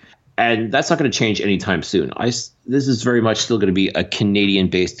league. And that's not going to change anytime soon. This is very much still going to be a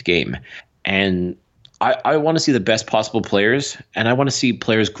Canadian-based game. And I want to see the best possible players, and I want to see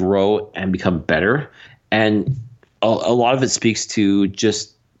players grow and become better. And a lot of it speaks to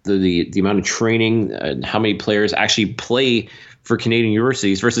just the amount of training and how many players actually play for Canadian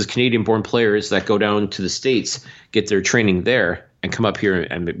universities versus Canadian-born players that go down to the States, get their training there, and come up here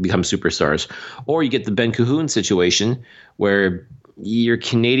and become superstars. Or you get the Ben Cahoon situation where you're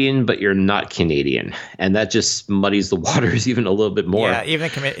Canadian, but you're not Canadian. And that just muddies the waters even a little bit more. Yeah,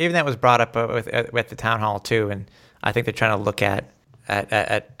 even that was brought up with the town hall too. And I think they're trying to look at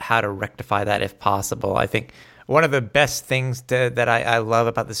how to rectify that if possible. I think one of the best things that I love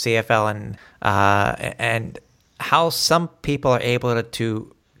about the CFL and how some people are able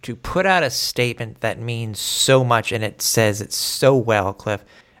to put out a statement that means so much, and it says it so well, Cliff.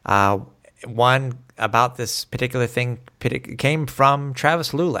 One about this particular thing came from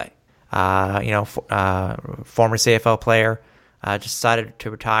Travis Lulay, former CFL player, just decided to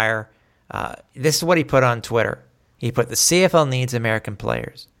retire. This is what he put on Twitter. He put, "The CFL needs American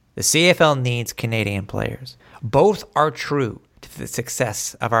players. The CFL needs Canadian players. Both are true to the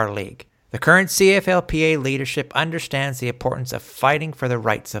success of our league. The current CFLPA leadership understands the importance of fighting for the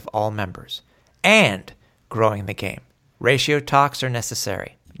rights of all members and growing the game. Ratio talks are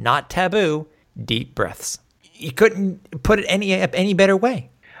necessary, not taboo. Deep breaths." You couldn't put it any better way.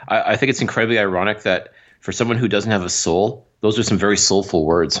 I think it's incredibly ironic that for someone who doesn't have a soul, those are some very soulful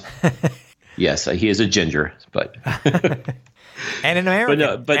words. Yes, he is a ginger, but and an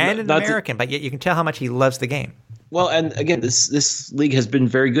American, but yet you can tell how much he loves the game. Well, and again, this league has been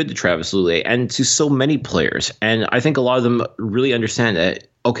very good to Travis Lulay and to so many players. And I think a lot of them really understand that,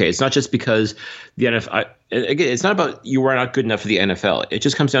 okay, it's not just because the NFL, again, it's not about you were not good enough for the NFL. It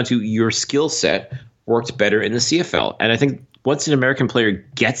just comes down to your skill set worked better in the CFL. And I think once an American player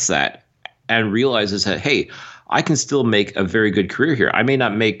gets that and realizes that, hey, I can still make a very good career here. I may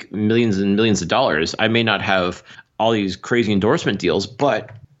not make millions and millions of dollars. I may not have all these crazy endorsement deals,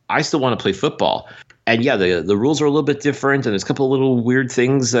 but I still want to play football. And yeah, the rules are a little bit different, and there's a couple of little weird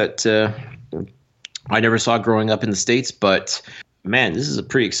things that I never saw growing up in the States. But man, this is a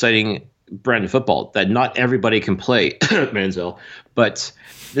pretty exciting brand of football that not everybody can play, Manziel. But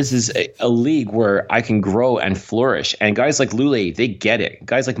this is a league where I can grow and flourish. And guys like Lulay, they get it.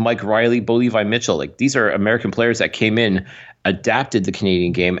 Guys like Mike Riley, Bo Levi Mitchell, like these are American players that came in, adapted the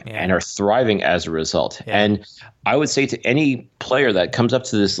Canadian game, and are thriving as a result. Yeah. And I would say to any player that comes up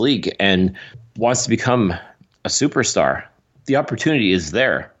to this league and wants to become a superstar, the opportunity is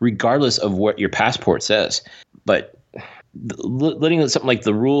there, regardless of what your passport says. But letting something like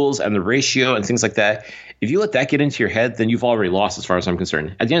the rules and the ratio and things like that, if you let that get into your head, then you've already lost as far as I'm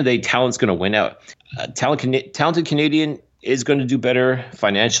concerned. At the end of the day, talent's going to win out. Talented Canadian is going to do better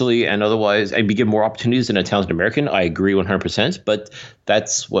financially and otherwise, and be given more opportunities than a talented American. I agree 100%, but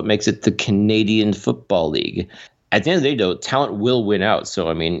that's what makes it the Canadian Football League. At the end of the day, though, talent will win out. So,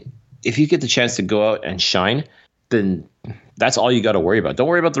 I mean, if you get the chance to go out and shine, then that's all you got to worry about. Don't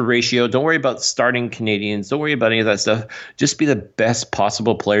worry about the ratio. Don't worry about starting Canadians. Don't worry about any of that stuff. Just be the best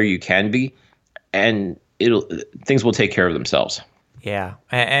possible player you can be, and things will take care of themselves. Yeah,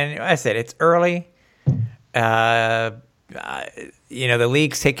 and I said it's early. The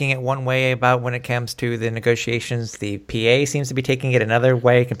league's taking it one way about when it comes to the negotiations. The PA seems to be taking it another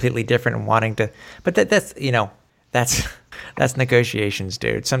way, completely different, and wanting to. But that's negotiations,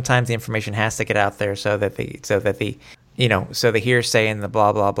 dude. Sometimes the information has to get out there so that the hearsay and the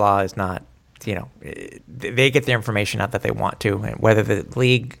blah blah blah is not, they get their information out that they want to, and whether the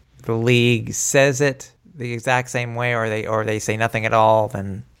league says it the exact same way or they say nothing at all,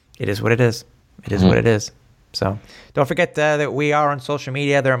 then it is what it is. It is what it is. So don't forget that we are on social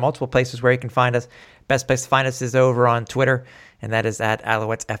media. There are multiple places where you can find us. Best place to find us is over on Twitter, and that is at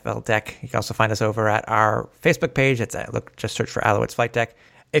Alouettes FLDeck. You can also find us over at our Facebook page. Just search for Alouettes FlightDeck.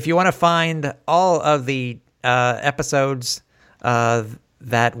 If you want to find all of the episodes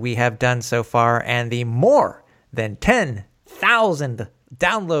that we have done so far and the more than 10,000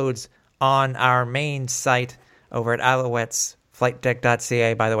 downloads on our main site over at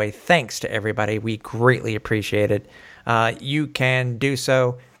AlouettesFlightDeck.ca. By the way, thanks to everybody. We greatly appreciate it. You can do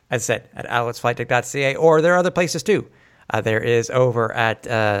so, as I said, at AlouettesFlightDeck.ca, or there are other places too. There is over at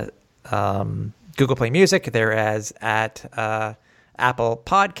Google Play Music. There is at Apple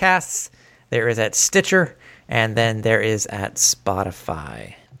Podcasts. There is at Stitcher. And then there is at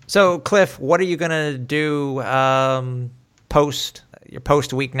Spotify. So, Cliff, what are you going to do post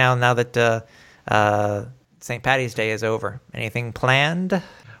week now that St. Paddy's Day is over? Anything planned?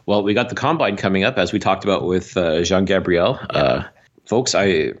 Well, we got the Combine coming up, as we talked about with Jean-Gabriel. Folks,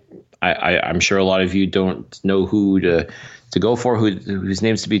 I'm sure a lot of you don't know who to go for, whose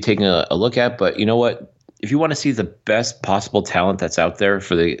names to be taking a look at. But you know what? If you want to see the best possible talent that's out there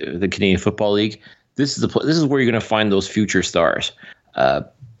for the Canadian Football League, this is where you're going to find those future stars.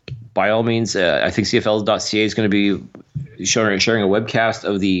 By all means, I think CFL.ca is going to be sharing a webcast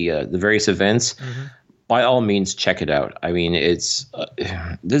of the various events. Mm-hmm. By all means, check it out. I mean, it's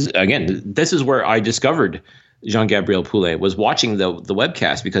this is where I discovered Jean-Gabriel Poulin, was watching the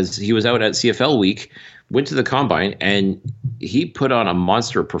webcast because he was out at CFL week, went to the Combine, and he put on a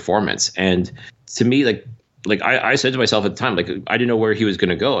monster performance. And to me, like I said to myself at the time, like, I didn't know where he was going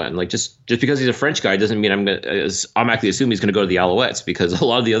to go. And like, just because he's a French guy doesn't mean I'm actually assuming he's going to go to the Alouettes, because a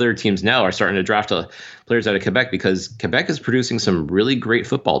lot of the other teams now are starting to draft players out of Quebec, because Quebec is producing some really great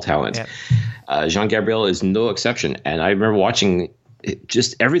football talent. Yeah. Jean-Gabriel is no exception. And I remember watching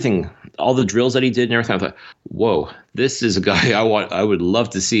just everything, all the drills that he did and everything. I thought, whoa, this is a guy I would love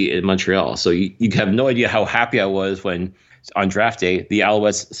to see in Montreal. So you have no idea how happy I was when on draft day, the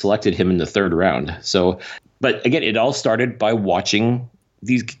Alouettes selected him in the 3rd round. So, but again, it all started by watching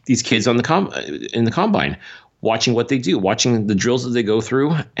these kids in the Combine, watching what they do, watching the drills that they go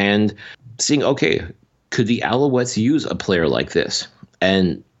through, and seeing, okay, could the Alouettes use a player like this?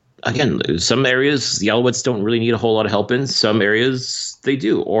 And again, some areas the Alouettes don't really need a whole lot of help in. Some areas they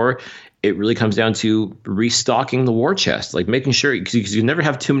do, or it really comes down to restocking the war chest, like making sure, because you never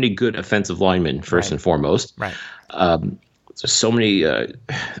have too many good offensive linemen first and foremost. Right. So many.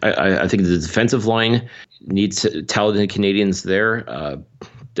 I think the defensive line needs talented Canadians there.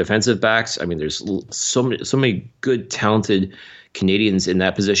 Defensive backs. I mean, there's so many good talented Canadians in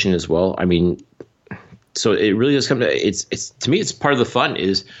that position as well. I mean, so it really does come to it's to me, it's part of the fun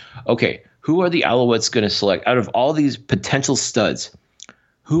is, okay, who are the Alouettes going to select out of all these potential studs?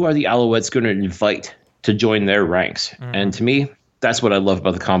 Who are the Alouettes going to invite to join their ranks? Mm-hmm. And to me, that's what I love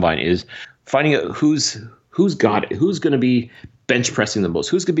about the Combine, is finding out who's got it, who's going to be bench pressing the most,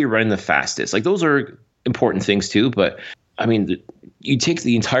 who's going to be running the fastest. Like, those are important things too. But I mean, you take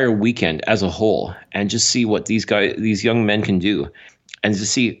the entire weekend as a whole and just see what these young men can do, and to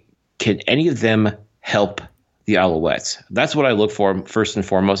see, can any of them help the Alouettes? That's what I look for first and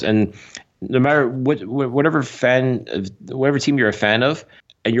foremost. And no matter whatever team you're a fan of,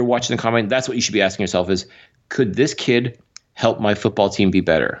 and you're watching the Combine, that's what you should be asking yourself is, could this kid help my football team be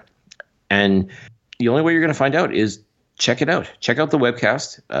better? And the only way you're going to find out is check it out. Check out the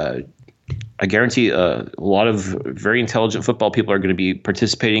webcast. I guarantee a lot of very intelligent football people are going to be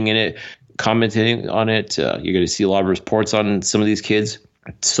participating in it, commenting on it. You're going to see a lot of reports on some of these kids.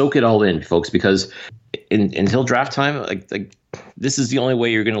 Soak it all in, folks, because until draft time, like this is the only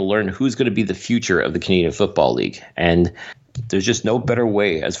way you're going to learn who's going to be the future of the Canadian Football League. And there's just no better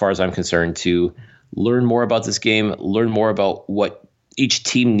way, as far as I'm concerned, to learn more about this game, learn more about what each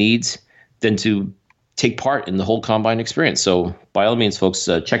team needs, than to take part in the whole Combine experience. So by all means, folks,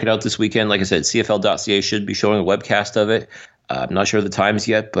 check it out this weekend. Like I said, CFL.ca should be showing a webcast of it. I'm not sure of the times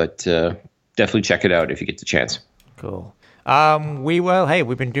yet, but definitely check it out if you get the chance. Cool.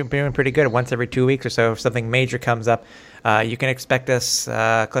 We've been doing pretty good once every 2 weeks or so. If something major comes up, you can expect us,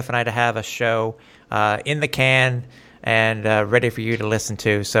 Cliff and I, to have a show in the can and ready for you to listen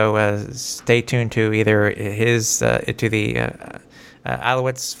to. So stay tuned to either to the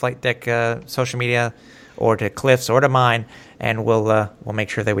Alouettes FlightDeck social media, or to Cliff's, or to mine, and we'll make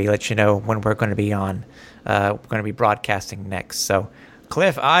sure that we let you know when we're going to be on. We're going to be broadcasting next. So,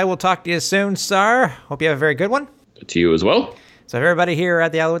 Cliff, I will talk to you soon, sir. Hope you have a very good one. To you as well. So, everybody here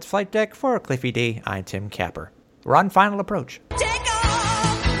at the Alouettes FlightDeck, for Cliffy D, I'm Tim Capper. We're on final approach.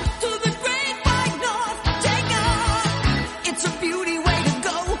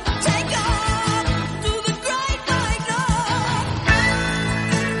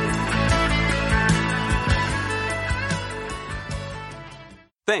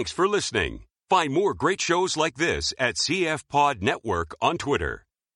 Thanks for listening. Find more great shows like this at CF Pod Network on Twitter.